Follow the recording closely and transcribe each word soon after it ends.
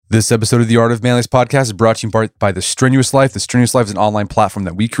This episode of the Art of Manliness podcast is brought to you in part by The Strenuous Life. The Strenuous Life is an online platform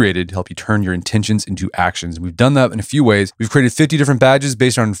that we created to help you turn your intentions into actions. We've done that in a few ways. We've created 50 different badges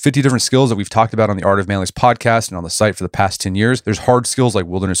based on 50 different skills that we've talked about on the Art of Manliness podcast and on the site for the past 10 years. There's hard skills like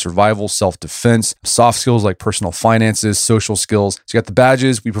wilderness survival, self-defense, soft skills like personal finances, social skills. So you got the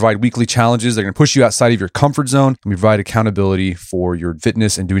badges. We provide weekly challenges that are going to push you outside of your comfort zone. And we provide accountability for your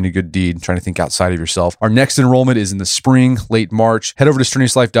fitness and doing a good deed, trying to think outside of yourself. Our next enrollment is in the spring, late March. Head over to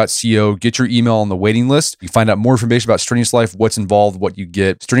strenuouslife.co. Get your email on the waiting list. You can find out more information about Strenuous Life, what's involved, what you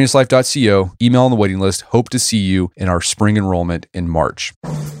get. strenuouslife.co, email on the waiting list. Hope to see you in our spring enrollment in March.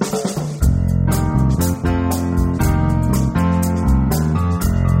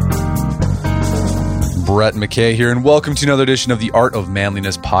 Brett McKay here, and welcome to another edition of the Art of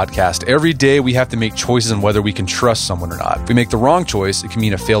Manliness podcast. Every day we have to make choices on whether we can trust someone or not. If we make the wrong choice, it can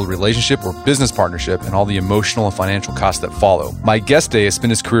mean a failed relationship or business partnership and all the emotional and financial costs that follow. My guest today has spent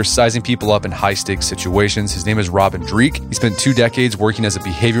his career sizing people up in high-stakes situations. His name is Robin Dreeke. He spent 2 decades working as a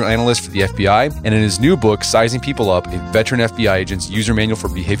behavioral analyst for the FBI, and in his new book, Sizing People Up, a veteran FBI agent's user manual for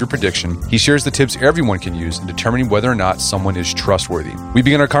behavior prediction, he shares the tips everyone can use in determining whether or not someone is trustworthy. We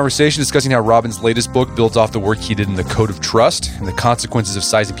begin our conversation discussing how Robin's latest book builds off the work he did in the Code of Trust and the consequences of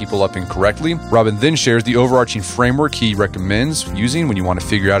sizing people up incorrectly. Robin then shares the overarching framework he recommends using when you want to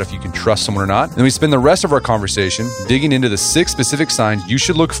figure out if you can trust someone or not. And then we spend the rest of our conversation digging into the 6 specific signs you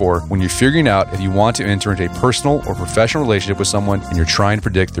should look for when you're figuring out if you want to enter into a personal or professional relationship with someone and you're trying to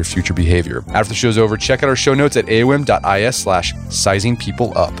predict their future behavior. After the show's over, check out our show notes at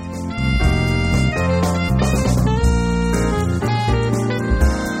aom.is/sizingpeopleup.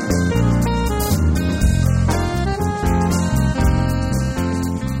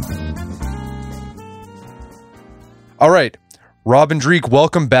 All right, Robin Dreeke,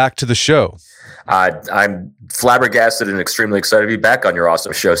 welcome back to the show. I'm flabbergasted and extremely excited to be back on your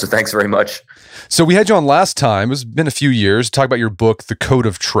awesome show, so thanks very much. So we had you on last time. It's been a few years to talk about your book, The Code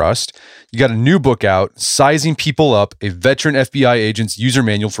of Trust. You got a new book out, Sizing People Up, a veteran FBI agent's user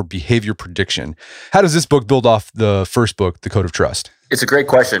manual for behavior prediction. How does this book build off the first book, The Code of Trust? It's a great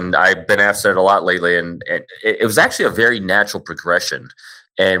question. I've been asked that a lot lately, and it was actually a very natural progression.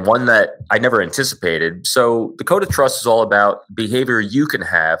 And one that I never anticipated. So the Code of Trust is all about behavior you can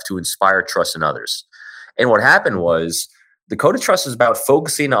have to inspire trust in others. And what happened was the Code of Trust is about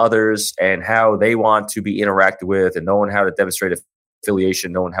focusing on others and how they want to be interacted with and knowing how to demonstrate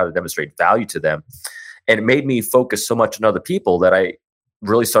affiliation, knowing how to demonstrate value to them. And it made me focus so much on other people that I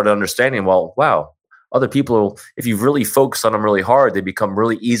really started understanding, well, wow, other people, if you really focus on them really hard, they become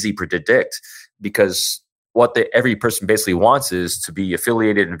really easy to predict because what every person basically wants is to be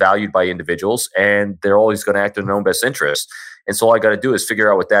affiliated and valued by individuals, and they're always going to act in their own best interest. And so all I got to do is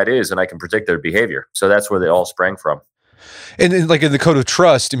figure out what that is, and I can predict their behavior. So that's where they all sprang from. And like in the Code of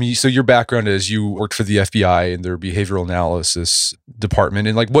Trust, I mean, so your background is you worked for the FBI in their behavioral analysis department,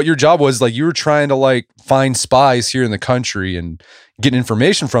 and like what your job was, like you were trying to like find spies here in the country and get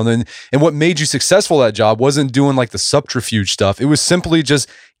information from them. And what made you successful at that job wasn't doing like the subterfuge stuff. It was simply just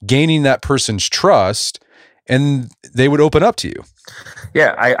gaining that person's trust, and they would open up to you.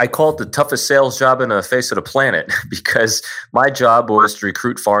 Yeah, I call it the toughest sales job in the face of the planet because my job was to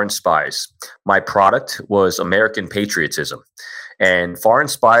recruit foreign spies. My product was American patriotism. And foreign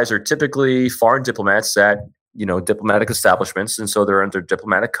spies are typically foreign diplomats at, diplomatic establishments, and so they're under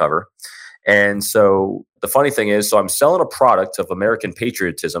diplomatic cover. And so the funny thing is, so I'm selling a product of American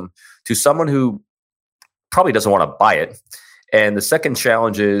patriotism to someone who probably doesn't want to buy it. And the second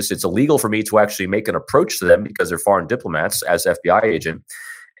challenge is it's illegal for me to actually make an approach to them because they're foreign diplomats as FBI agent.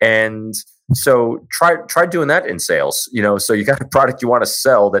 And so try doing that in sales. So you got a product you want to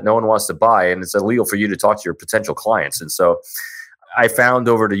sell that no one wants to buy, and it's illegal for you to talk to your potential clients. And so I found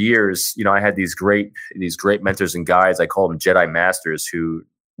over the years, I had these great mentors and guides. I call them Jedi masters who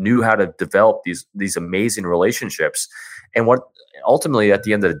knew how to develop these amazing relationships. And what ultimately at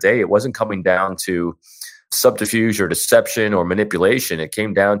the end of the day, it wasn't coming down to subterfuge or deception or manipulation. It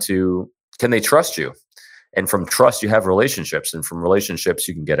came down to, can they trust you? And from trust, you have relationships. And from relationships,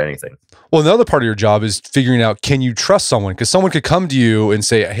 you can get anything. Well, the other part of your job is figuring out, can you trust someone? Because someone could come to you and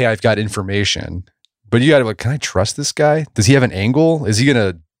say, hey, I've got information. But you got to be like, can I trust this guy? Does he have an angle? Is he going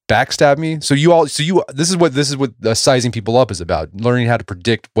to backstab me? This is what Sizing People Up is about, learning how to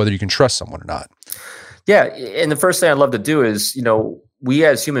predict whether you can trust someone or not. Yeah. And the first thing I'd love to do is, we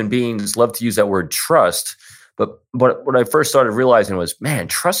as human beings love to use that word trust. But what I first started realizing was, man,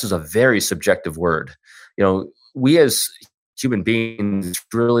 trust is a very subjective word. We as human beings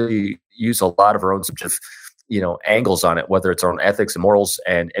really use a lot of our own subjective angles on it, whether it's our own ethics and morals,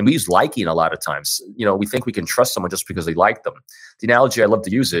 and we use liking a lot of times. We think we can trust someone just because they like them. The analogy I love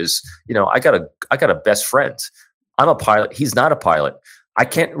to use is, I got a best friend. I'm a pilot. He's not a pilot. I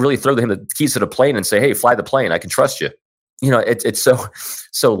can't really throw him the keys to the plane and say, "Hey, fly the plane. I can trust you." It's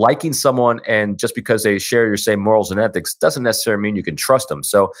so liking someone, and just because they share your same morals and ethics doesn't necessarily mean you can trust them.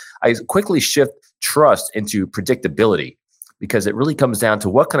 So I quickly shift trust into predictability, because it really comes down to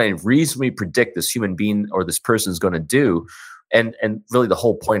what can I reasonably predict this human being or this person is going to do. And really the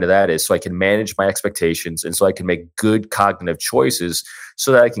whole point of that is so I can manage my expectations, and so I can make good cognitive choices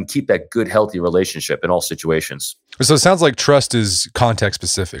so that I can keep that good, healthy relationship in all situations. So it sounds like trust is context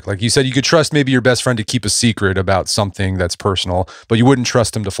specific. Like you said, you could trust maybe your best friend to keep a secret about something that's personal, but you wouldn't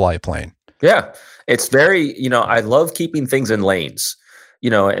trust him to fly a plane. Yeah. It's very, I love keeping things in lanes.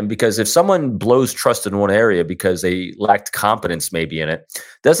 And because if someone blows trust in one area because they lacked competence maybe in it,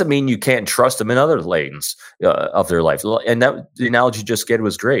 doesn't mean you can't trust them in other lanes of their life. And that the analogy you just gave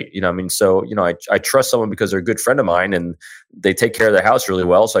was great. I trust someone because they're a good friend of mine and they take care of their house really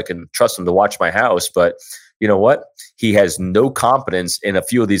well, so I can trust them to watch my house. But you know what? He has no competence in a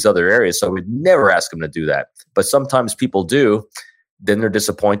few of these other areas, so I would never ask him to do that. But sometimes people do. Then they're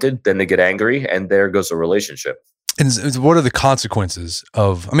disappointed. Then they get angry, and there goes a relationship. And what are the consequences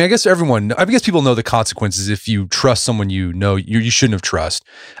of, I guess people know the consequences if you trust someone you shouldn't have trust.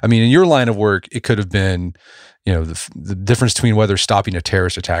 In your line of work, it could have been, the difference between whether stopping a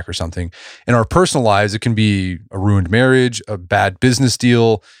terrorist attack or something. In our personal lives, it can be a ruined marriage, a bad business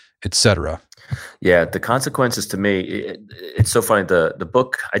deal, etc. Yeah, the consequences to me, it's so funny. The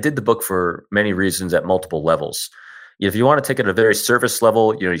book, I did the book for many reasons at multiple levels. If you want to take it at a very surface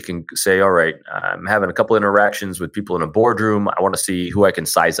level, you can say, all right, I'm having a couple interactions with people in a boardroom. I want to see who I can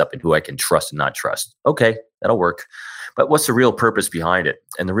size up and who I can trust and not trust. Okay, that'll work. But what's the real purpose behind it?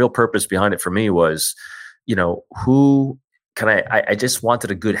 And the real purpose behind it for me was, who can I just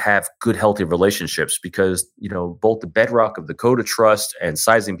wanted to have good, healthy relationships, because, both the bedrock of the code of trust and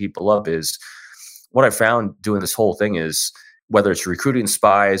sizing people up is what I found doing this whole thing is, whether it's recruiting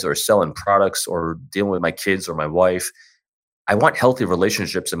spies or selling products or dealing with my kids or my wife, I want healthy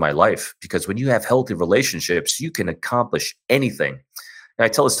relationships in my life, because when you have healthy relationships, you can accomplish anything. And I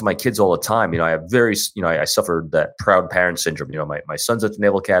tell this to my kids all the time. I have I suffered that proud parent syndrome. My son's at the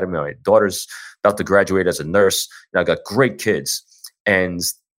Naval Academy. My daughter's about to graduate as a nurse. And I got great kids, and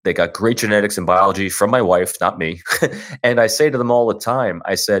they got great genetics and biology from my wife, not me. And I say to them all the time,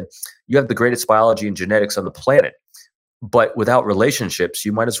 I said, you have the greatest biology and genetics on the planet. But without relationships,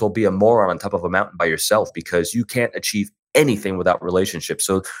 you might as well be a moron on top of a mountain by yourself, because you can't achieve anything without relationships.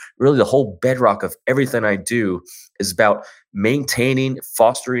 So really the whole bedrock of everything I do is about maintaining,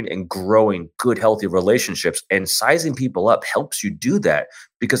 fostering, and growing good, healthy relationships. And sizing people up helps you do that,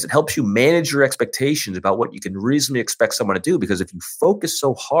 because it helps you manage your expectations about what you can reasonably expect someone to do. Because if you focus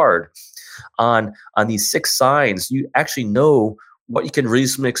so hard on these 6 signs, you actually know what you can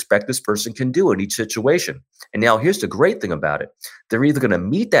reasonably expect this person can do in each situation. And now here's the great thing about it. They're either going to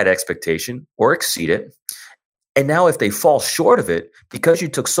meet that expectation or exceed it. And now if they fall short of it, because you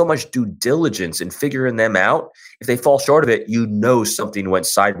took so much due diligence in figuring them out, if they fall short of it, something went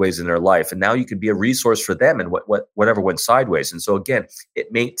sideways in their life. And now you can be a resource for them and whatever went sideways. And so again,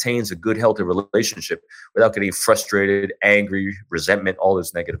 it maintains a good, healthy relationship without getting frustrated, angry, resentment, all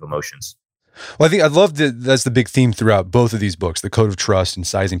those negative emotions. Well, I love that that's the big theme throughout both of these books, The Code of Trust and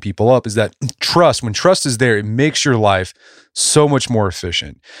Sizing People Up, is that when trust is there, it makes your life so much more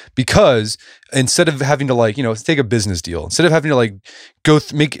efficient. Because instead of having to take a business deal, instead of having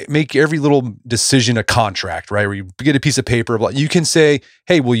to make every little decision a contract, right? Where you get a piece of paper, you can say,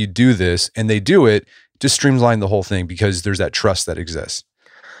 hey, will you do this? And they do it. Just streamline the whole thing, because there's that trust that exists.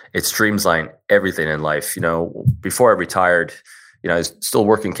 It streamlined everything in life. Before I retired, I was still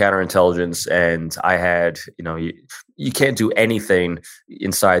working counterintelligence, and I had, you can't do anything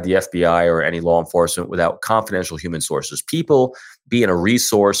inside the FBI or any law enforcement without confidential human sources. People being a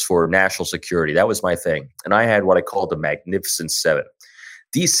resource for national security. That was my thing. And I had what I called the Magnificent Seven.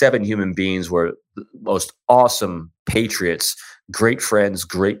 These 7 human beings were the most awesome patriots, great friends,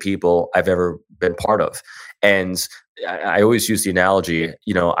 great people I've ever been part of. And I always use the analogy,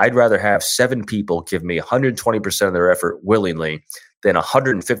 I'd rather have 7 people give me 120% of their effort willingly than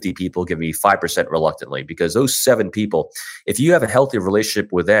 150 people give me 5% reluctantly, because those 7 people, if you have a healthy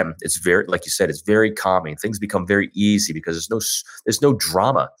relationship with them, it's very, like you said, it's very calming. Things become very easy because there's no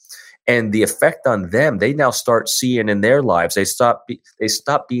drama. And the effect on them, they now start seeing in their lives, they stop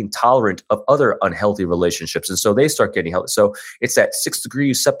being tolerant of other unhealthy relationships. And so they start getting healthy. So it's that 6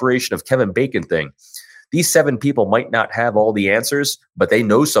 degrees separation of Kevin Bacon thing. These 7 people might not have all the answers, but they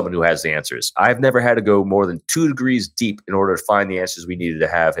know someone who has the answers. I've never had to go more than 2 degrees deep in order to find the answers we needed to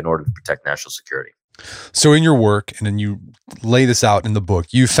have in order to protect national security. So in your work, and then you lay this out in the book,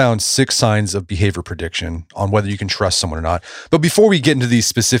 you found 6 signs of behavior prediction on whether you can trust someone or not. But before we get into these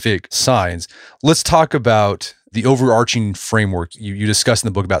specific signs, let's talk about the overarching framework you discuss in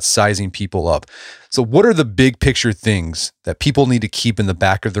the book about sizing people up. So what are the big picture things that people need to keep in the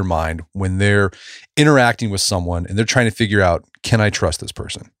back of their mind when they're interacting with someone and they're trying to figure out, can I trust this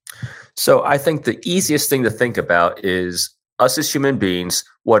person? So I think the easiest thing to think about is us as human beings.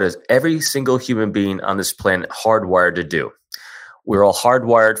 What is every single human being on this planet hardwired to do? We're all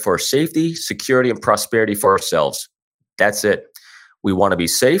hardwired for safety, security, and prosperity for ourselves. That's it. We want to be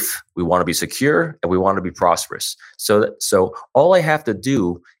safe, we want to be secure, and we want to be prosperous. So all I have to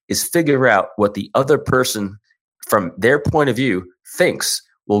do is figure out what the other person, from their point of view, thinks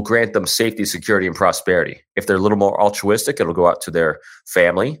will grant them safety, security, and prosperity. If they're a little more altruistic, it'll go out to their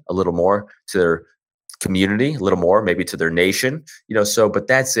family, a little more to their community, a little more maybe to their nation, but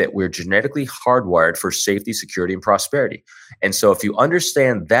that's it. We're genetically hardwired for safety, security, and prosperity. And so if you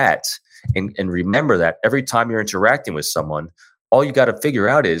understand that and remember that every time you're interacting with someone, all you got to figure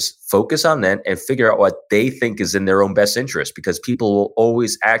out is focus on them and figure out what they think is in their own best interest, because people will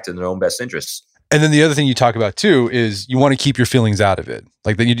always act in their own best interests. And then the other thing you talk about too is you want to keep your feelings out of it.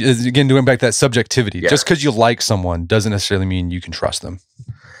 Like again, doing back to that subjectivity. Yeah. Just because you like someone doesn't necessarily mean you can trust them.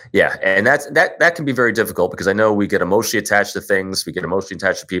 Yeah, and that can be very difficult, because I know we get emotionally attached to things, we get emotionally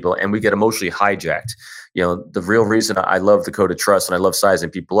attached to people, and we get emotionally hijacked. The real reason I love the Code of Trust and I love Sizing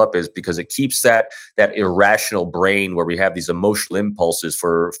People Up is because it keeps that irrational brain where we have these emotional impulses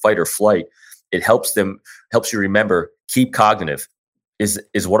for fight or flight. It helps you remember, keep cognitive.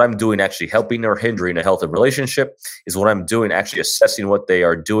 Is what I'm doing actually helping or hindering a healthy relationship? Is what I'm doing actually assessing what they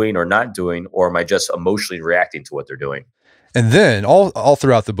are doing or not doing, or am I just emotionally reacting to what they're doing? And then all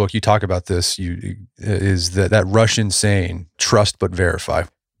throughout the book, you talk about this. Is that Russian saying, "Trust but verify."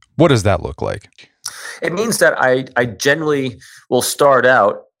 What does that look like? It means that I generally will start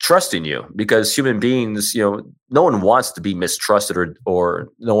out trusting you, because human beings, no one wants to be mistrusted, or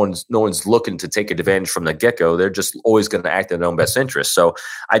no one's looking to take advantage from the get-go. They're just always going to act in their own best interest. So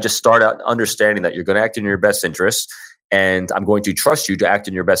I just start out understanding that you're going to act in your best interest, and I'm going to trust you to act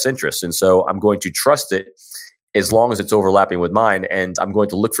in your best interest. And so I'm going to trust it as long as it's overlapping with mine. And I'm going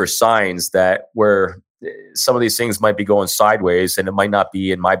to look for signs that where some of these things might be going sideways, and it might not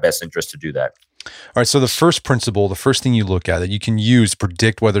be in my best interest to do that. All right. So the first principle, the first thing you look at that you can use to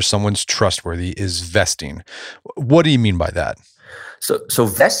predict whether someone's trustworthy is vesting. What do you mean by that? So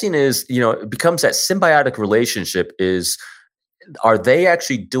vesting is, it becomes that symbiotic relationship is, are they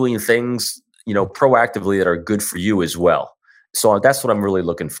actually doing things, proactively that are good for you as well? So that's what I'm really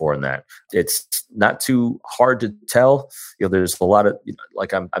looking for in that. It's not too hard to tell. There's a lot of,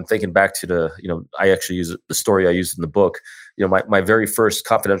 like I'm thinking back to the, I actually use the story I used in the book. My very first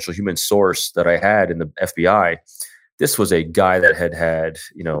confidential human source that I had in the FBI, this was a guy that had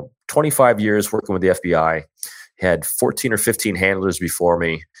 25 years working with the FBI, had 14 or 15 handlers before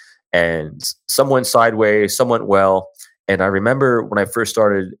me, and some went sideways, some went well. And I remember when I first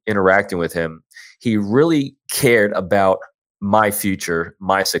started interacting with him, he really cared about my future,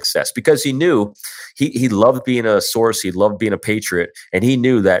 my success, because he knew he loved being a source, he loved being a patriot, and he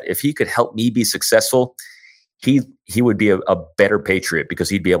knew that if he could help me be successful, he would be a better patriot, because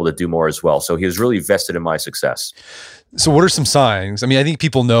he'd be able to do more as well. So he was really vested in my success. So what are some signs? I mean, I think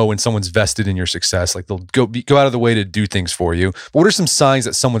people know when someone's vested in your success, like they'll go out of the way to do things for you. But what are some signs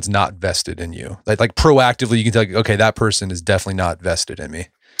that someone's not vested in you? Like proactively, you can tell, okay, that person is definitely not vested in me.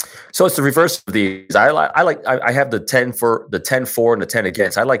 So it's the reverse of these. I have the 10 for, and the 10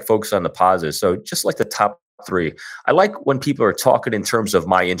 against. I like focus on the positives. So just like the top 3, I like when people are talking in terms of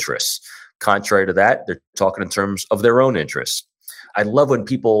my interests. Contrary to that, they're talking in terms of their own interests. I love when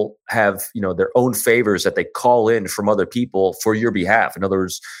people have, their own favors that they call in from other people for your behalf. In other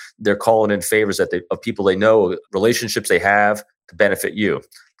words, they're calling in favors of people they know, relationships they have to benefit you.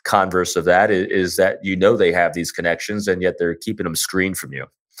 Converse of that is that they have these connections, and yet they're keeping them screened from you.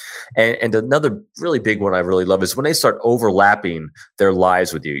 And another really big one I really love is when they start overlapping their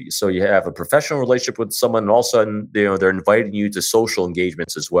lives with you. So you have a professional relationship with someone, and all of a sudden, they're inviting you to social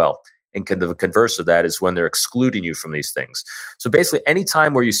engagements as well. And the converse of that is when they're excluding you from these things. So basically, any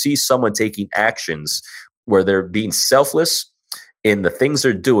time where you see someone taking actions where they're being selfless in the things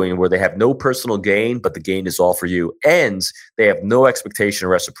they're doing, where they have no personal gain, but the gain is all for you, and they have no expectation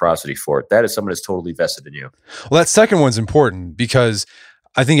or reciprocity for it, that is someone that's totally vested in you. Well, that second one's important, because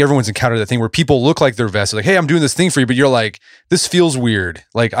I think everyone's encountered that thing where people look like they're vested, like, hey, I'm doing this thing for you, but you're like, this feels weird.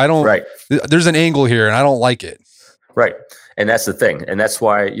 Like, I don't, Right. There's an angle here and I don't like it. Right. And that's the thing. And that's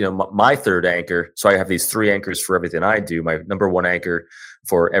why, my third anchor, so I have these three anchors for everything I do. My number one anchor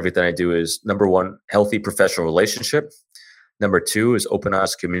for everything I do is number one, healthy professional relationship. Number two is open,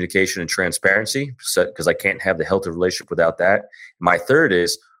 honest communication and transparency, because I can't have the healthy relationship without that. My third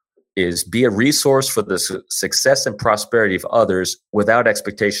is be a resource for the success and prosperity of others without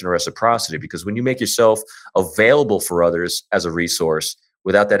expectation or reciprocity. Because when you make yourself available for others as a resource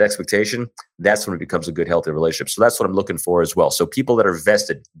without that expectation, that's when it becomes a good, healthy relationship. So that's what I'm looking for as well. So people that are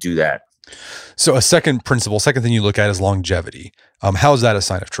vested do that. So a second thing you look at is longevity. How is that a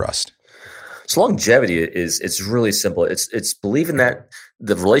sign of trust? So longevity it's really simple. It's believing that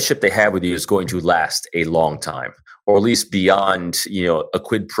the relationship they have with you is going to last a long time, or at least beyond, a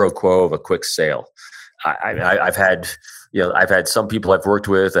quid pro quo of a quick sale. I've had some people I've worked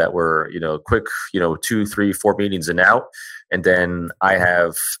with that were, quick, 2, 3, 4 meetings and out. And then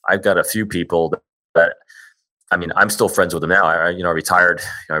I've got a few people that I'm still friends with them now. I retired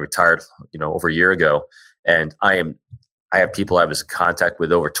over a year ago, and I have people I was in contact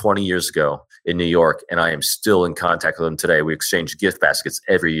with over 20 years ago in New York, and I am still in contact with them today. We exchange gift baskets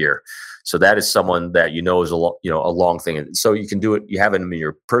every year. So that is someone that is a long thing. And so you can do it. You have it in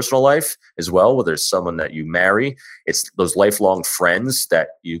your personal life as well, whether it's someone that you marry. It's those lifelong friends that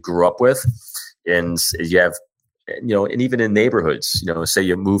you grew up with, and you have, and even in neighborhoods, say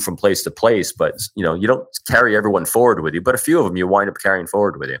you move from place to place, but you don't carry everyone forward with you, but a few of them you wind up carrying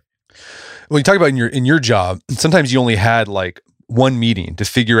forward with you. Well, you talk about in your job, sometimes you only had like one meeting to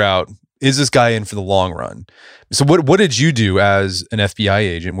figure out, is this guy in for the long run? So what did you do as an FBI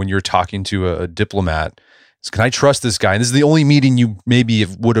agent when you're talking to a diplomat? So can I trust this guy? And this is the only meeting you maybe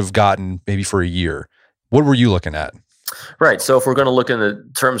would have gotten maybe for a year. What were you looking at? Right. So if we're going to look in the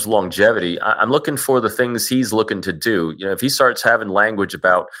terms of longevity, I'm looking for the things he's looking to do. If he starts having language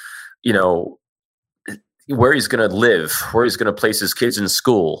about, where he's going to live, where he's going to place his kids in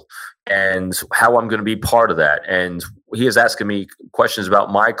school, and how I'm going to be part of that. And he is asking me questions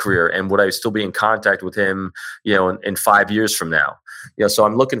about my career and would I still be in contact with him, in 5 years from now. So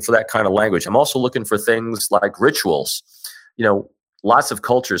I'm looking for that kind of language. I'm also looking for things like rituals. Lots of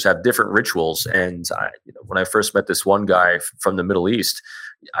cultures have different rituals. And when I first met this one guy from the Middle East,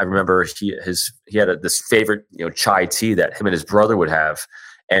 I remember he had this favorite, chai tea that him and his brother would have.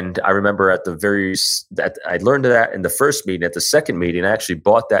 And I remember that I learned that in the first meeting. At the second meeting, I actually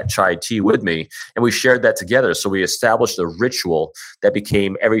bought that chai tea with me, and we shared that together. So we established a ritual that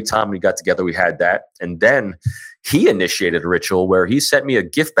became every time we got together, we had that. And then he initiated a ritual where he sent me a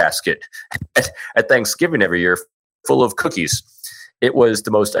gift basket at Thanksgiving every year full of cookies. It was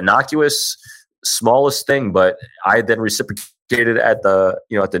the most innocuous, smallest thing, but I then reciprocated at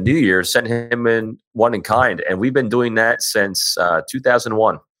the New Year, sent him in one in kind. And we've been doing that since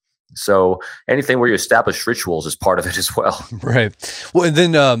 2001. So anything where you establish rituals is part of it as well. Right. Well, and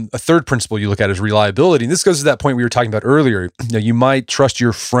then a third principle you look at is reliability. And this goes to that point we were talking about earlier. You might trust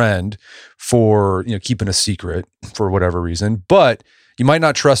your friend for, keeping a secret for whatever reason, but you might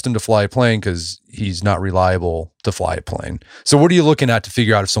not trust him to fly a plane because he's not reliable to fly a plane. So what are you looking at to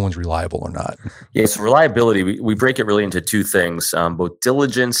figure out if someone's reliable or not? Yes, reliability, we break it really into two things, both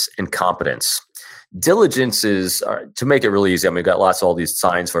diligence and competence. Diligence is, to make it really easy, we've got lots of all these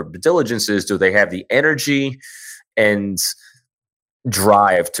signs for it, but diligence is, do they have the energy and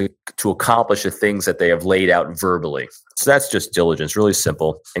drive to accomplish the things that they have laid out verbally? So that's just diligence, really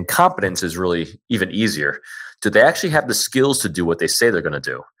simple. And competence is really even easier. Do they actually have the skills to do what they say they're going to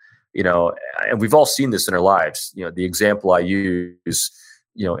do? And we've all seen this in our lives. The example I use,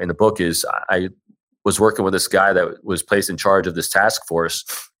 in the book is I was working with this guy that was placed in charge of this task force,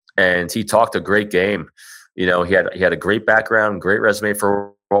 and he talked a great game. He had a great background, great resume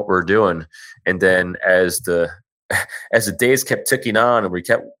for what we're doing. And then as the days kept ticking on and we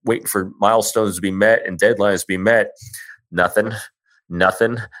kept waiting for milestones to be met and deadlines to be met, nothing.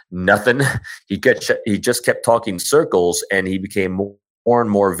 He just kept talking circles, and he became more and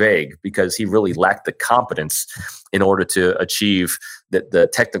more vague because he really lacked the competence in order to achieve the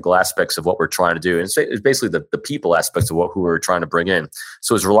technical aspects of what we're trying to do. And it's basically the people aspects of who we're trying to bring in.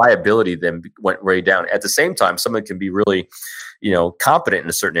 So his reliability then went way down. At the same time, someone can be really, competent in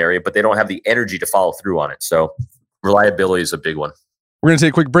a certain area, but they don't have the energy to follow through on it. So reliability is a big one. We're going to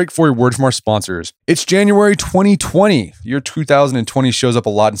take a quick break for a word from our sponsors. It's January 2020. Year 2020 shows up a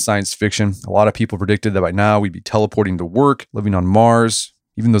lot in science fiction. A lot of people predicted that by now we'd be teleporting to work, living on Mars,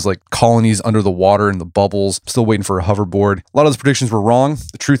 even those like colonies under the water and the bubbles. Still waiting for a hoverboard. A lot of those predictions were wrong.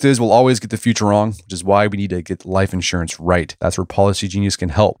 The truth is we'll always get the future wrong, which is why we need to get life insurance right. That's where Policy Genius can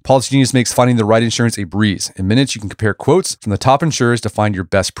help. Policy Genius makes finding the right insurance a breeze. In minutes, you can compare quotes from the top insurers to find your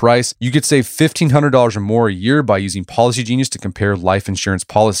best price. You could save $1,500 or more a year by using Policy Genius to compare life insurance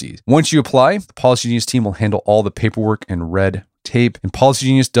policies. Once you apply, the Policy Genius team will handle all the paperwork and red tape. And Policy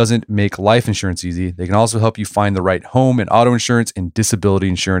Genius doesn't make life insurance easy. They can also help you find the right home and auto insurance and disability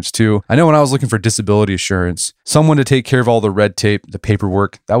insurance too. I know when I was looking for disability insurance, someone to take care of all the red tape, the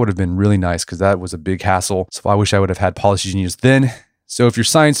paperwork, that would have been really nice because that was a big hassle. So I wish I would have had Policy Genius then. So if your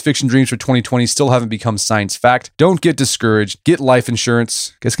science fiction dreams for 2020 still haven't become science fact, don't get discouraged. Get life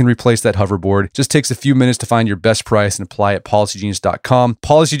insurance. Guess can replace that hoverboard. Just takes a few minutes to find your best price and apply at policygenius.com.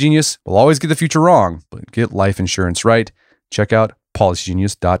 Policy Genius will always get the future wrong, but get life insurance right. Check out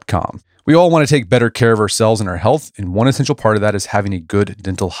policygenius.com. We all want to take better care of ourselves and our health, and one essential part of that is having a good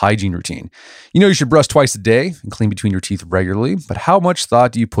dental hygiene routine. You know you should brush twice a day and clean between your teeth regularly, but how much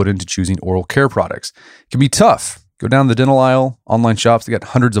thought do you put into choosing oral care products? It can be tough. Go down the dental aisle, online shops, they got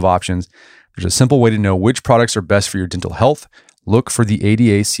hundreds of options. There's a simple way to know which products are best for your dental health. Look for the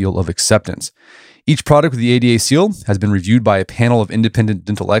ADA seal of acceptance. Each product with the ADA seal has been reviewed by a panel of independent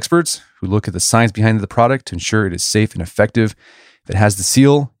dental experts who look at the science behind the product to ensure it is safe and effective. If it has the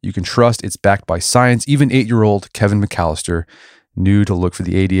seal, you can trust it's backed by science. Even 8-year-old Kevin McAllister knew to look for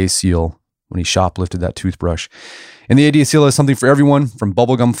the ADA seal when he shoplifted that toothbrush. And the ADA seal has something for everyone, from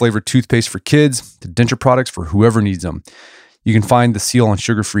bubblegum flavored toothpaste for kids to denture products for whoever needs them. You can find the seal on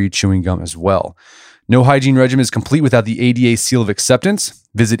sugar-free chewing gum as well. No hygiene regimen is complete without the ADA seal of acceptance.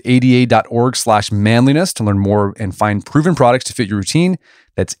 Visit ada.org/manliness to learn more and find proven products to fit your routine.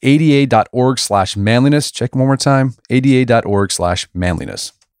 That's ada.org/manliness. Check one more time,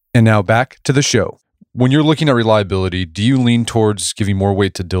 ada.org/manliness. And now back to the show. When you're looking at reliability, do you lean towards giving more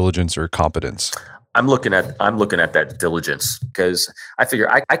weight to diligence or competence? I'm looking at that diligence because I figure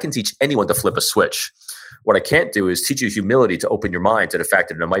I can teach anyone to flip a switch. What I can't do is teach you humility to open your mind to the fact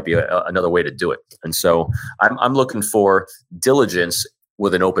that there might be another way to do it. And so I'm looking for diligence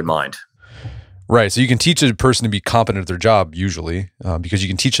with an open mind. Right. So you can teach a person to be competent at their job usually because you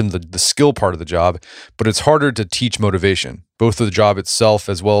can teach them the skill part of the job, but it's harder to teach motivation, both for the job itself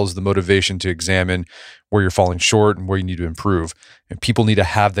as well as the motivation to examine where you're falling short and where you need to improve. And people need to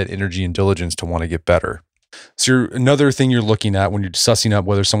have that energy and diligence to want to get better. So another thing you're looking at when you're sussing up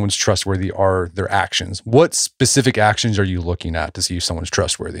whether someone's trustworthy are their actions. What specific actions are you looking at to see if someone's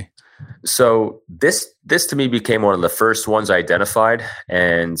trustworthy? So this to me became one of the first ones I identified,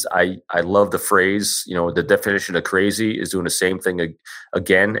 and I love the phrase. The definition of crazy is doing the same thing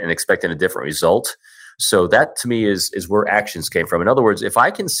again and expecting a different result. So that to me is where actions came from. In other words, if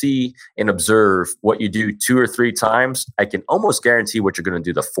I can see and observe what you do 2 or 3 times, I can almost guarantee what you're going to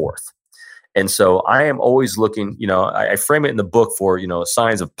do the 4th. And so I am always looking, I frame it in the book for,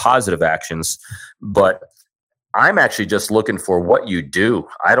 signs of positive actions, but I'm actually just looking for what you do.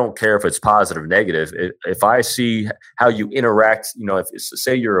 I don't care if it's positive or negative. If I see how you interact, if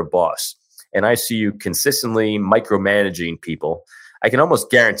say you're a boss and I see you consistently micromanaging people, I can almost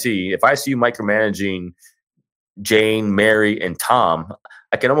guarantee if I see you micromanaging Jane, Mary, and Tom,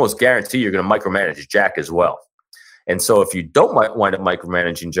 I can almost guarantee you're going to micromanage Jack as well. And so if you don't wind up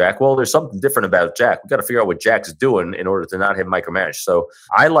micromanaging Jack, well, there's something different about Jack. We've got to figure out what Jack's doing in order to not have him micromanaged. So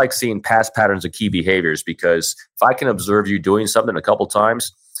I like seeing past patterns of key behaviors because if I can observe you doing something a couple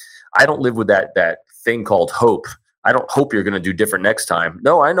times, I don't live with that thing called hope. I don't hope you're going to do different next time.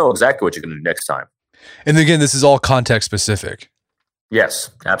 No, I know exactly what you're going to do next time. And again, this is all context specific.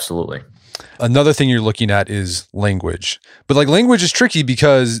 Yes, absolutely. Another thing you're looking at is language. But language is tricky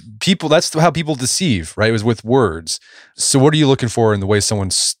because that's how people deceive, right? It was with words. So what are you looking for in the way someone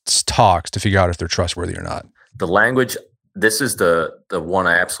talks to figure out if they're trustworthy or not? The language, this is the one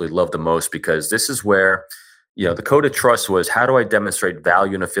I absolutely love the most because this is where, the code of trust was, how do I demonstrate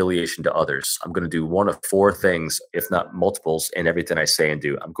value and affiliation to others? I'm going to do one of 4 things, if not multiples, in everything I say and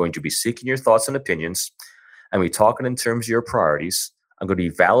do. I'm going to be seeking your thoughts and opinions. I'm going to be talking in terms of your priorities. I'm going to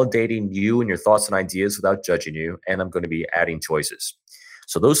be validating you and your thoughts and ideas without judging you, and I'm going to be adding choices.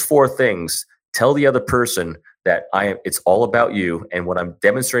 So those 4 things tell the other person that it's all about you. And when I'm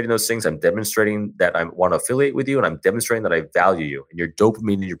demonstrating those things, I'm demonstrating that I want to affiliate with you, and I'm demonstrating that I value you, and your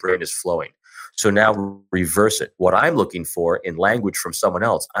dopamine in your brain is flowing. So now reverse it. What I'm looking for in language from someone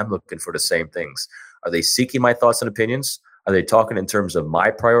else, I'm looking for the same things. Are they seeking my thoughts and opinions? Are they talking in terms of my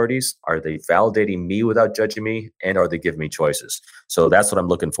priorities? Are they validating me without judging me? And are they giving me choices? So that's what I'm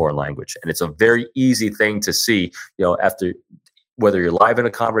looking for in language. And it's a very easy thing to see, after whether you're live in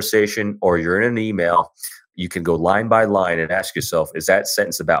a conversation or you're in an email, you can go line by line and ask yourself, is that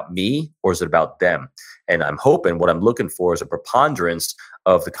sentence about me or is it about them? And I'm hoping what I'm looking for is a preponderance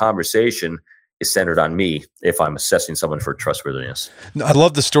of the conversation is centered on me if I'm assessing someone for trustworthiness. I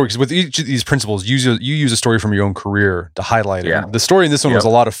love the story because with each of these principles, you use a story from your own career to highlight it. Yeah. The story in this one was a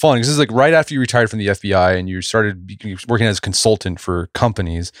lot of fun because this is like right after you retired from the FBI and you started working as a consultant for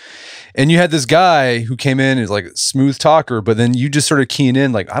companies. And you had this guy who came in as like a smooth talker, but then you just sort of keying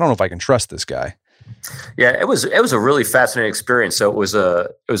in like, I don't know if I can trust this guy. Yeah, it was a really fascinating experience. So it was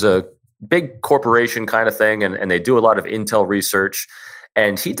a big corporation kind of thing, and they do a lot of intel research.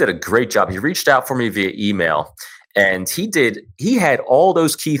 And he did a great job. He reached out for me via email, and he had all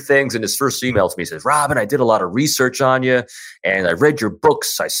those key things in his first email to me. He says, Robin, I did a lot of research on you, and I read your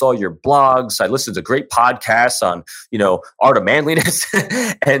books. I saw your blogs. I listened to great podcasts on, art of manliness.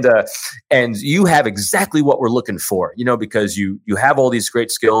 and you have exactly what we're looking for, because you have all these great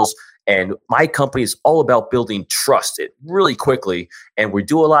skills. And my company is all about building trust really quickly. And we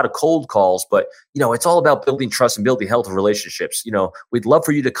do a lot of cold calls, but, it's all about building trust and building healthy relationships. We'd love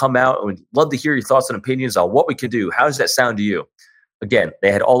for you to come out and we'd love to hear your thoughts and opinions on what we can do. How does that sound to you? Again,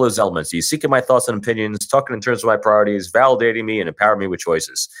 they had all those elements. You seeking my thoughts and opinions, talking in terms of my priorities, validating me and empowering me with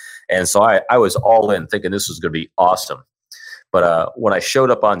choices. And so I was all in thinking this was going to be awesome. But when I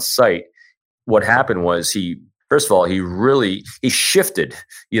showed up on site, what happened was first of all, he shifted,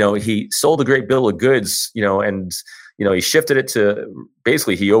 he sold a great bill of goods, and he shifted it to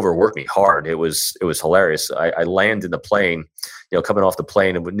basically he overworked me hard. It was hilarious. I land in the plane, coming off the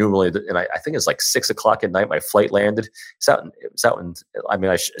plane and I think it's like 6:00 at night. My flight landed. It's out in,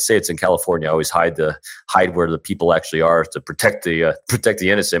 I say it's in California. I always hide where the people actually are to protect the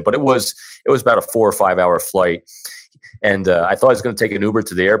innocent, but it was about a 4 or 5 hour flight. And I thought I was going to take an Uber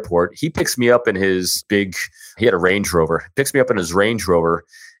to the airport. He picks me up in he had a Range Rover. Picks me up in his Range Rover,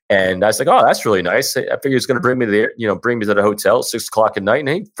 and I was like, "Oh, that's really nice." I figured he's going to bring me to the hotel 6:00 at night, and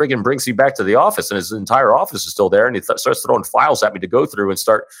he friggin' brings me back to the office, and his entire office is still there. And he starts throwing files at me to go through and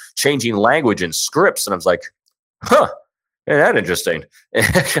start changing language and scripts. And I was like, "Huh, isn't that interesting?"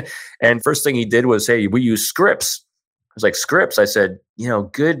 And first thing he did was, "Hey, we use scripts." I was like, "Scripts?" I said,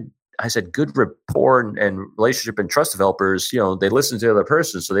 good rapport and relationship and trust developers, they listen to the other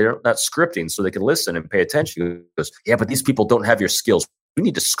person, so they're not scripting, so they can listen and pay attention. He goes, "Yeah, but these people don't have your skills. We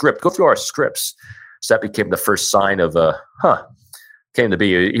need to script. Go through our scripts." So that became the first sign of, came to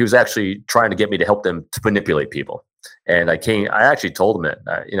be. He was actually trying to get me to help them to manipulate people. And I actually told him it,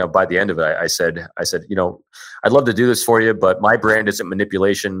 by the end of it, I said, I'd love to do this for you, but my brand isn't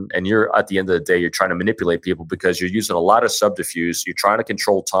manipulation. And at the end of the day, you're trying to manipulate people because you're using a lot of subterfuge. You're trying to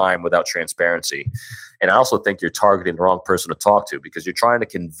control time without transparency. And I also think you're targeting the wrong person to talk to because you're trying to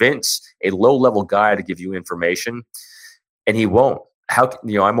convince a low-level guy to give you information, and he won't.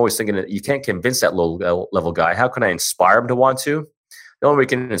 I'm always thinking that you can't convince that low-level guy. How can I inspire him to want to? The only way we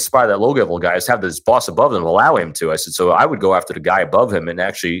can inspire that low-level guy is have this boss above him allow him to. I said, so I would go after the guy above him and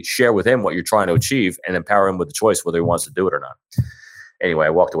actually share with him what you're trying to achieve and empower him with the choice whether he wants to do it or not. Anyway,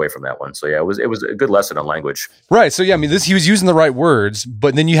 I walked away from that one. So yeah, it was a good lesson on language. Right. So yeah, he was using the right words,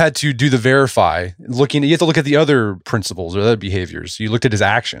 but then you had to do the verify. You have to look at the other principles or other behaviors. You looked at his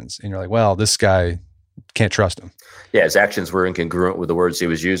actions and you're like, well, this guy, can't trust him. Yeah, his actions were incongruent with the words he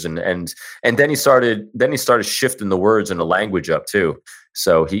was using, and then he started shifting the words and the language up too.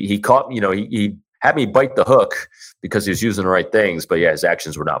 So he caught, he had me bite the hook because he was using the right things, but yeah, his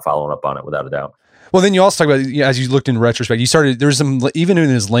actions were not following up on it without a doubt. Well, then you also talk about, as you looked in retrospect, there was some, even in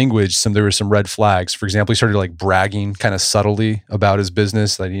his language, there were some red flags. For example, he started like bragging kind of subtly about his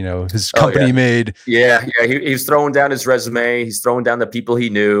business that, his company made. Yeah. He was throwing down his resume. He's throwing down the people he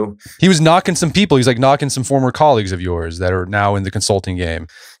knew. He was knocking some people. He's like knocking some former colleagues of yours that are now in the consulting game.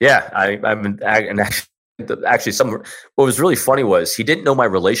 Yeah. Actually, what was really funny was he didn't know my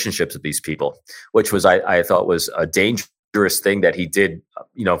relationships with these people, which was, I thought was a dangerous thing that he did,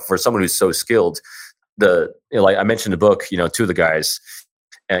 for someone who's so skilled. Like I mentioned the book, two of the guys,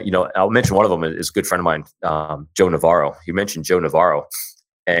 I'll mention one of them is a good friend of mine, Joe Navarro. He mentioned Joe Navarro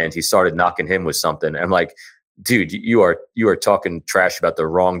and he started knocking him with something. I'm like, dude, you are talking trash about the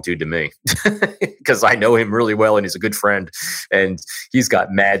wrong dude to me because I know him really well and he's a good friend and he's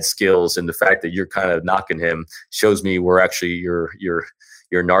got mad skills. And the fact that you're kind of knocking him shows me where actually your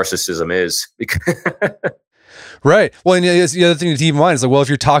narcissism is. Right. Well, and the other thing to keep in mind is like, well, if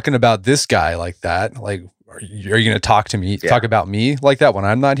you're talking about this guy like that, like, are you going to talk to me, talk about me like that when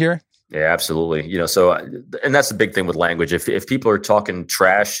I'm not here? Yeah, absolutely. So, and that's the big thing with language. If people are talking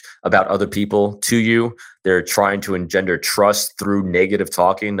trash about other people to you, they're trying to engender trust through negative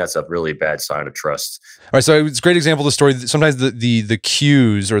talking. That's a really bad sign of trust. All right, so it's a great example of the story. Sometimes the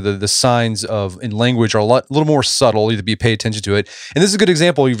cues or the signs of in language are a little more subtle. You have to pay attention to it. And this is a good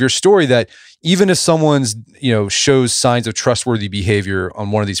example of your story that even if someone's shows signs of trustworthy behavior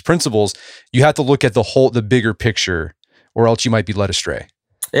on one of these principles, you have to look at the bigger picture, or else you might be led astray.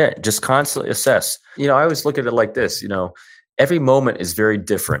 Yeah, just constantly assess. I always look at it like this, every moment is very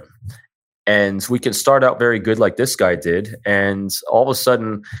different. And we can start out very good like this guy did. And all of a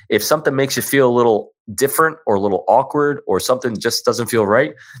sudden, if something makes you feel a little different or a little awkward or something just doesn't feel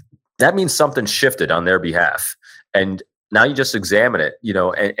right, that means something shifted on their behalf. And now you just examine it,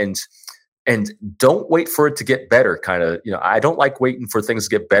 and don't wait for it to get better. I don't like waiting for things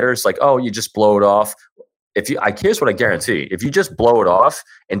to get better. It's like, oh, you just blow it off. Here's what I guarantee. If you just blow it off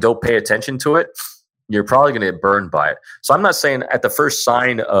and don't pay attention to it, you're probably going to get burned by it. So I'm not saying at the first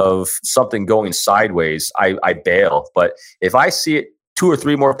sign of something going sideways, I bail. But if I see it 2 or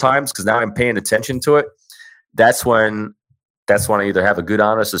 3 more times, because now I'm paying attention to it, that's when I either have a good,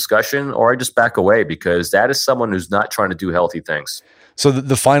 honest discussion or I just back away, because that is someone who's not trying to do healthy things. So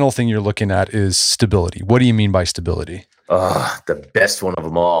the final thing you're looking at is stability. What do you mean by stability? The best one of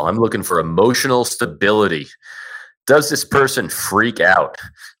them all. I'm looking for emotional stability. Does this person freak out?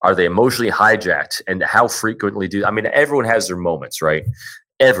 Are they emotionally hijacked? And how frequently everyone has their moments, right?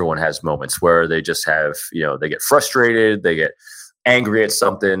 Everyone has moments where they just have, they get frustrated, they get angry at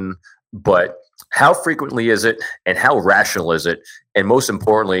something, but how frequently is it and how rational is it? And most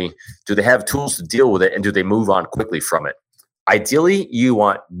importantly, do they have tools to deal with it, and do they move on quickly from it? Ideally, you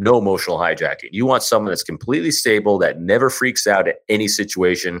want no emotional hijacking. You want someone that's completely stable, that never freaks out at any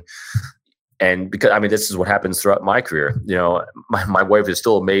situation. And because, this is what happens throughout my career. My wife is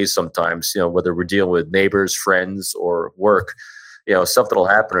still amazed sometimes, whether we're dealing with neighbors, friends, or work, something will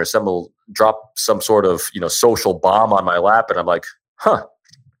happen or someone will drop some sort of, social bomb on my lap. And I'm like,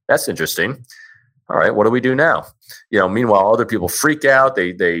 that's interesting. All right, what do we do now? Meanwhile, other people freak out.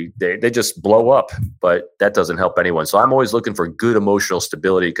 They just blow up, but that doesn't help anyone. So I'm always looking for good emotional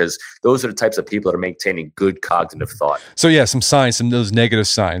stability, because those are the types of people that are maintaining good cognitive thought. So yeah, some signs, some of those negative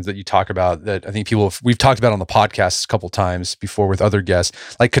signs that you talk about that I think we've talked about on the podcast a couple of times before with other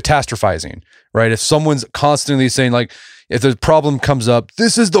guests, like catastrophizing, right? If someone's constantly saying, like, if the problem comes up,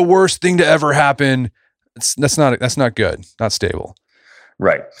 this is the worst thing to ever happen, that's not good, not stable.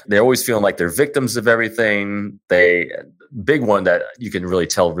 Right. They're always feeling like they're victims of everything. Big one that you can really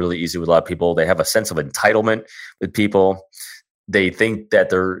tell really easy with a lot of people, they have a sense of entitlement with people. They think that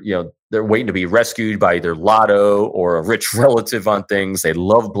they're waiting to be rescued by either Lotto or a rich relative on things. They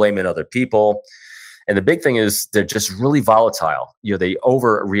love blaming other people. And the big thing is they're just really volatile. They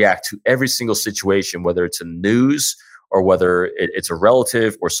overreact to every single situation, whether it's in news or whether it's a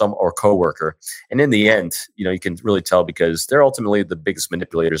relative or coworker. And in the end, you can really tell, because they're ultimately the biggest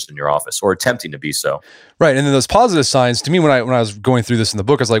manipulators in your office, or attempting to be so. Right. And then those positive signs, to me, when I was going through this in the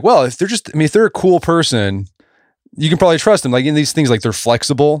book, I was like, well, if they're a cool person, you can probably trust them. Like in these things, like they're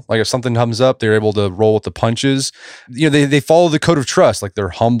flexible. Like if something comes up, they're able to roll with the punches. They follow the code of trust. Like they're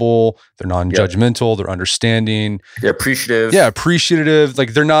humble, they're non-judgmental, they're understanding. They're appreciative. Yeah, appreciative.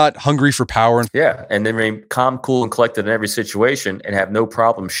 Like they're not hungry for power. Yeah, and they remain calm, cool, and collected in every situation, and have no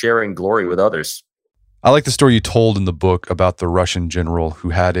problem sharing glory with others. I like the story you told in the book about the Russian general who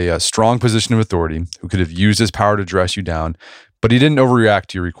had a strong position of authority, who could have used his power to dress you down, but he didn't overreact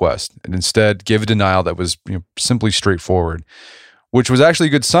to your request and instead gave a denial that was simply straightforward, which was actually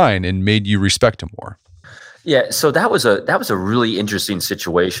a good sign and made you respect him more. Yeah, so that was a really interesting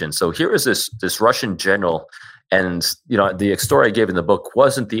situation. So here is this Russian general, and the story I gave in the book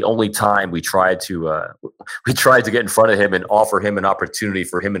wasn't the only time we tried to get in front of him and offer him an opportunity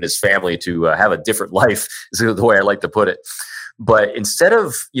for him and his family to have a different life, is the way I like to put it. But instead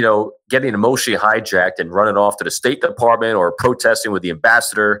of, getting emotionally hijacked and running off to the State Department or protesting with the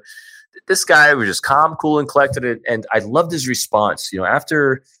ambassador, this guy was just calm, cool, and collected. And I loved his response.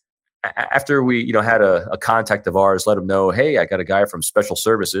 After we, had a contact of ours, let him know, hey, I got a guy from Special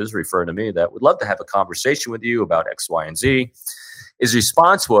Services referring to me that would love to have a conversation with you about X, Y, and Z. His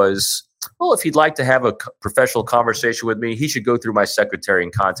response was, well, if he'd like to have a professional conversation with me, he should go through my secretary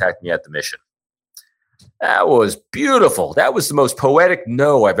and contact me at the mission. That was beautiful. That was the most poetic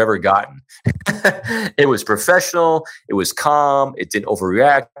no I've ever gotten. It was professional. It was calm. It didn't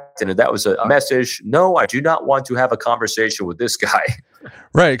overreact. And that was a message. No, I do not want to have a conversation with this guy.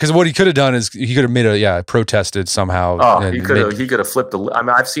 Right, because what he could have done is he could have made protested somehow. Oh, he could have flipped. I mean,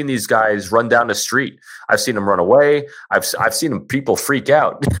 I've seen these guys run down the street. I've seen them run away. I've seen people freak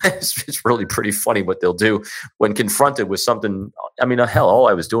out. It's really pretty funny what they'll do when confronted with something. I mean, hell, all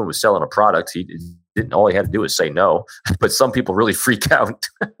I was doing was selling a product. All he had to do was say no. But some people really freak out.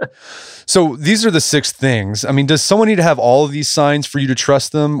 So these are the 6 things. I mean, does someone need to have all of these signs for you to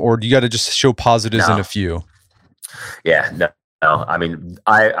trust them, or do you got to just show positives in a few? Yeah, no. I mean,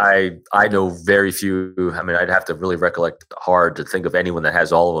 I know very few. I mean, I'd have to really recollect hard to think of anyone that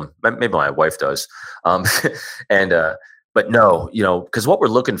has all of them. Maybe my wife does. But no, because what we're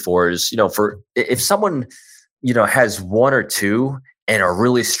looking for is, for if someone, has 1 or 2 and are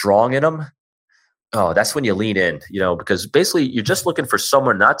really strong in them, that's when you lean in, because basically you're just looking for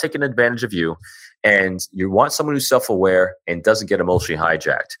someone not taking advantage of you, and you want someone who's self-aware and doesn't get emotionally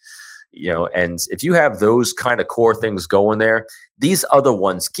hijacked. And if you have those kind of core things going there, these other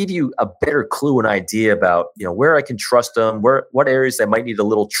ones give you a better clue and idea about, where I can trust them, what areas they might need a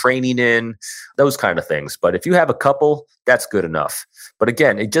little training in, those kind of things. But if you have a couple, that's good enough. But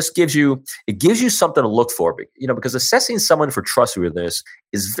again, it gives you something to look for, because assessing someone for trustworthiness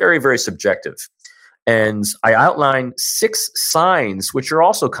is very, very subjective. And I outline 6 signs, which are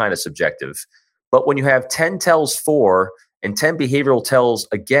also kind of subjective. But when you have 10 tells for and 10 behavioral tells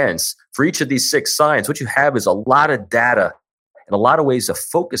against for each of these 6 signs, what you have is a lot of data and a lot of ways to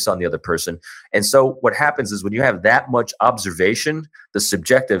focus on the other person. And so what happens is when you have that much observation, the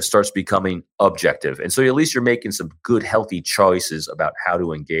subjective starts becoming objective. And so at least you're making some good, healthy choices about how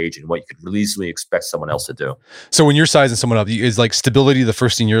to engage and what you could reasonably expect someone else to do. So when you're sizing someone up, is like stability the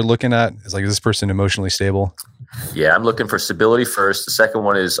first thing you're looking at? Is this person emotionally stable? Yeah, I'm looking for stability first. The second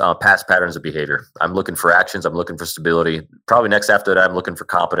one is past patterns of behavior. I'm looking for actions. I'm looking for stability. Probably next after that, I'm looking for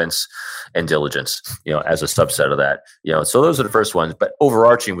competence and diligence, as a subset of that. So those are the first ones. But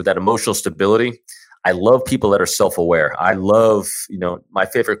overarching with that emotional stability, I love people that are self-aware. I love, my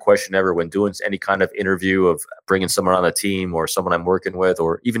favorite question ever when doing any kind of interview of bringing someone on the team or someone I'm working with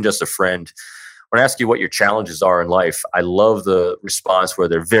or even just a friend. When I ask you what your challenges are in life, I love the response where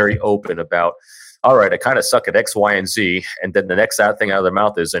they're very open about, all right, I kind of suck at X, Y, and Z. And then the next thing out of their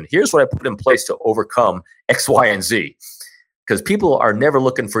mouth is, and here's what I put in place to overcome X, Y, and Z. Because people are never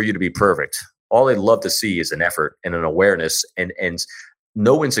looking for you to be perfect. All they'd love to see is an effort and an awareness and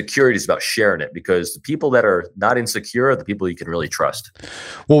no insecurities about sharing it, because the people that are not insecure are the people you can really trust.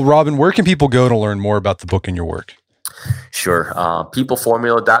 Well, Robin, where can people go to learn more about the book and your work? Sure.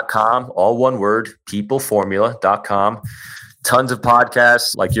 Peopleformula.com, all one word, peopleformula.com. Tons of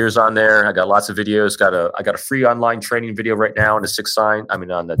podcasts like yours on there. I got lots of videos. I got a free online training video right now on the 6 sign. On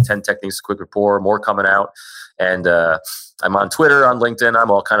the 10 techniques of quick rapport, more coming out. And I'm on Twitter, on LinkedIn.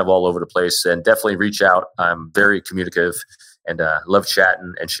 I'm all over the place, and definitely reach out. I'm very communicative and love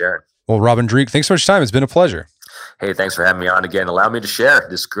chatting and sharing. Well, Robin Dreeke, thanks so much for your time. It's been a pleasure. Hey, thanks for having me on again. Allow me to share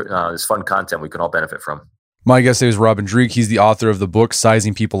this fun content we can all benefit from. My guest today is Robin Dreeke. He's the author of the book,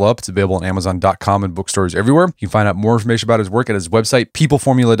 Sizing People Up. It's available on Amazon.com and bookstores everywhere. You can find out more information about his work at his website,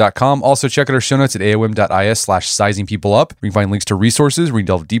 peopleformula.com. Also, check out our show notes at aom.is/sizingpeopleup. You can find links to resources where we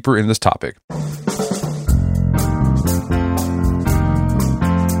delve deeper into this topic.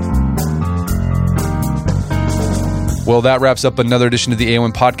 Well, that wraps up another edition of the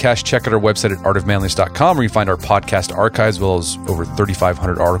AOM podcast. Check out our website at artofmanliness.com, where you find our podcast archives, as well as over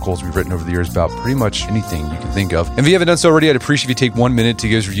 3,500 articles we've written over the years about pretty much anything you can think of. And if you haven't done so already, I'd appreciate if you take 1 minute to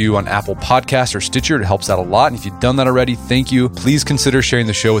give us a review on Apple Podcasts or Stitcher. It helps out a lot. And if you've done that already, thank you. Please consider sharing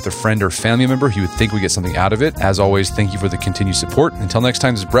the show with a friend or family member who would think we get something out of it. As always, thank you for the continued support. Until next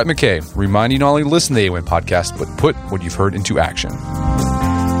time, this is Brett McKay, reminding you not only to listen to the AOM podcast, but put what you've heard into action.